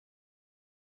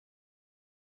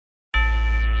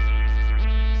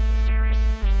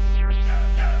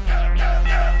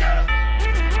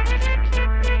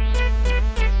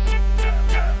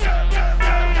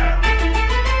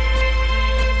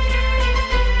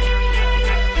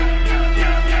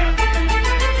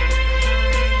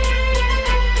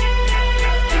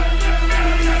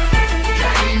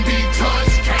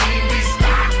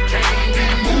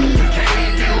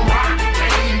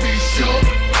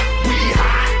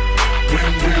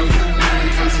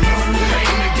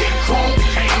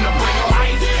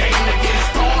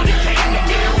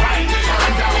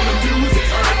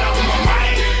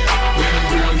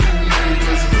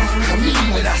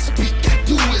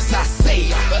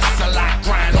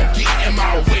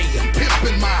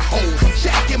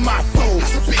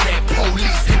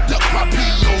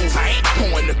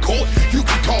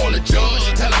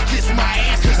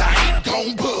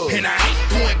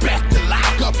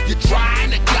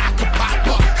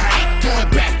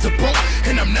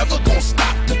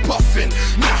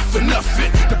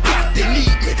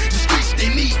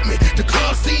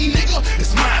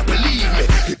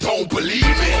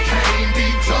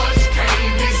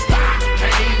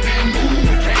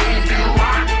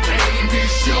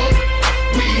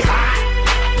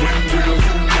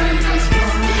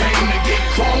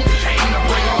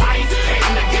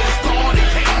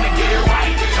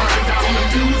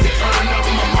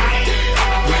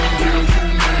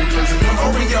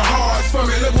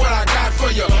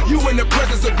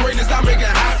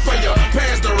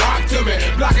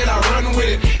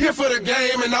here for the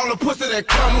game and all the pussy that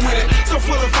come with it. So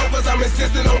full of focus, I'm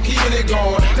insisting on keeping it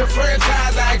going. The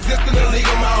franchise, I exist in a league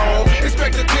of my own.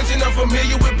 Expect attention, I'm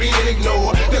familiar with being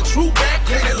ignored. The true back,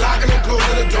 plated locking and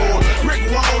closing the door. Brick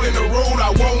wall in the road,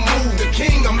 I won't move. The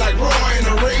king, I'm like Roy in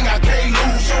the ring, I can't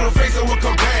lose. Show the face of what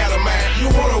compare to man. You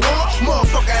wanna walk?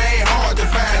 Motherfucker ain't hard to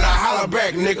find. I holler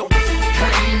back, nigga.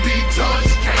 Can't be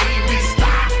touched, can't be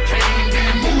stopped, can't be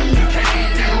moved,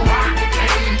 can't be rocked,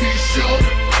 can't be shook.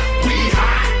 We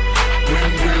hot. When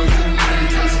will you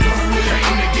niggas learn?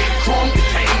 Came to get crunk,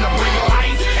 came to bring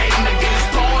life, came to get it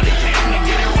started, came to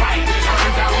get it right. Turn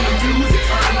down the music,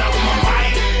 turn up my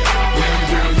mic. When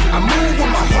will you I move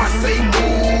when my heart say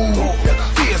move.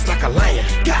 Feels like a lion,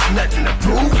 got nothing to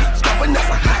prove. Stopping us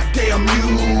a hot damn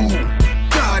mule.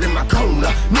 God in my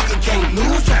corner, nigga can't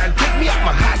lose. Try to take me out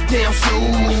my hot damn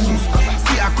shoes.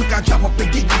 See how quick I drop up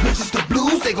and get you bitches the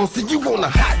blues. They gon' see you on a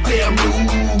hot damn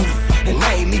news. And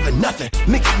I ain't leaving nothing.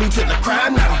 Linking me to the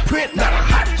crime, not a print, not a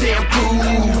hot damn clue.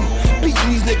 Beating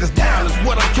these niggas down is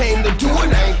what I came to do,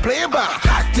 and I ain't playing by a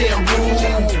hot damn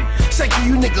rule. Shaking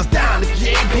you niggas down if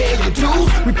you ain't paying your dues.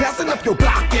 We passing up your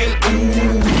block and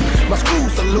ooh, my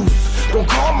screws are loose. Don't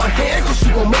call my hand, cause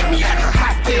you gon' make me act a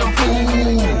hot damn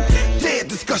fool. Dead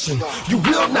discussion, you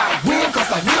will not win, cause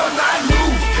I will